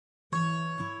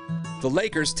the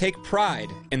Lakers take pride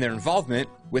in their involvement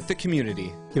with the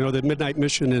community. You know, the Midnight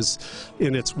Mission is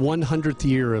in its 100th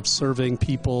year of serving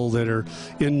people that are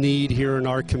in need here in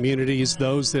our communities,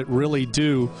 those that really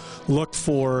do look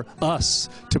for us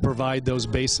to provide those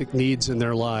basic needs in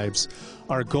their lives.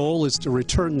 Our goal is to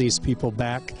return these people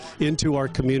back into our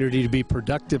community to be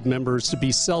productive members, to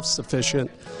be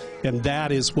self-sufficient, and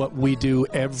that is what we do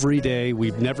every day.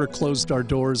 We've never closed our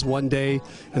doors one day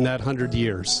in that 100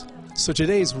 years. So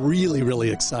today's really,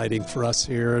 really exciting for us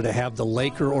here to have the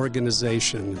Laker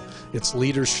organization, its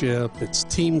leadership, its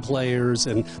team players,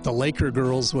 and the Laker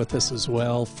girls with us as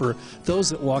well. For those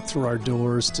that walk through our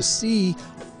doors, to see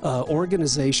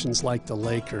organizations like the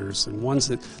Lakers and ones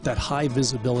that high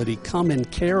visibility come and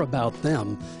care about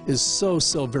them is so,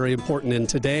 so very important. And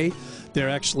today, they're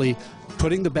actually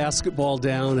putting the basketball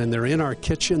down and they're in our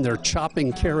kitchen, they're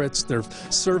chopping carrots, they're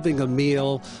serving a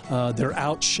meal, they're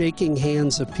out shaking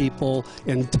hands of people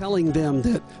and telling them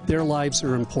that their lives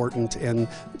are important and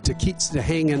to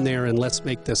hang in there and let's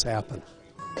make this happen.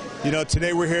 You know,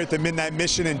 today we're here at the Midnight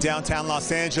Mission in downtown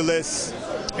Los Angeles,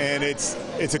 and it's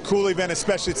a cool event,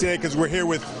 especially today because we're here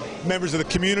with members of the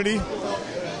community,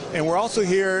 and we're also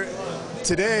here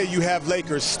today. You have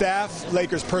Lakers staff,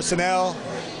 Lakers personnel,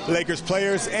 Lakers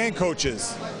players and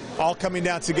coaches all coming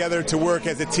down together to work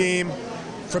as a team,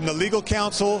 from the legal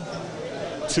counsel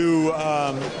to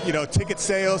ticket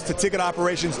sales to ticket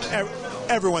operations.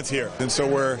 Everyone's here, and so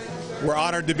we're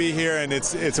honored to be here, and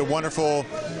it's a wonderful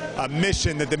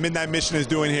mission that the Midnight Mission is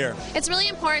doing here. It's really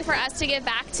important for us to give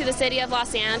back to the city of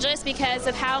Los Angeles because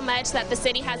of how much that the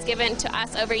city has given to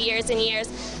us over years and years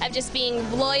of just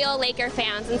being loyal Laker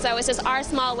fans. And so it's just our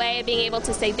small way of being able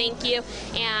to say thank you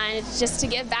and just to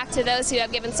give back to those who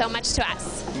have given so much to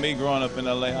us. Me growing up in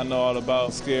LA, I know all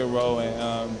about Skid Row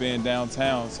and being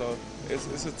downtown, so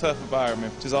it's a tough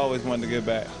environment. Just always wanted to give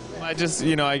back. I just,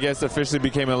 I guess officially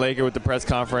became a Laker with the press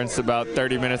conference about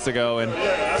 30 minutes ago,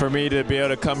 and for me to be able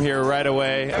to come here right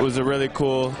away, it was a really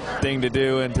cool thing to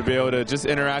do, and to be able to just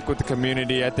interact with the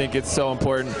community. I think it's so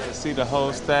important. To see the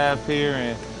whole staff here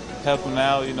and helping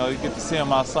out, you get to see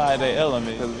them outside their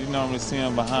element, because you normally see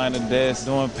them behind the desk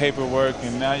doing paperwork,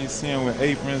 and now you see them with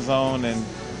aprons on and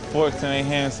forks in their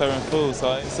hands serving food,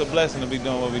 so it's a blessing to be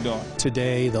doing what we're doing.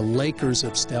 Today, the Lakers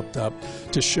have stepped up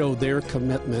to show their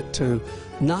commitment to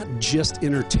not just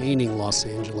entertaining Los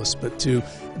Angeles, but to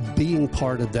being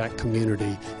part of that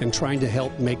community and trying to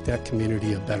help make that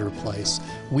community a better place.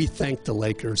 We thank the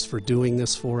Lakers for doing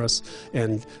this for us,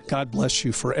 and God bless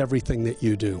you for everything that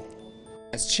you do.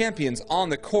 As champions on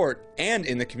the court and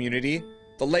in the community,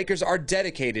 the Lakers are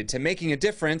dedicated to making a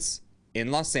difference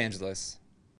in Los Angeles.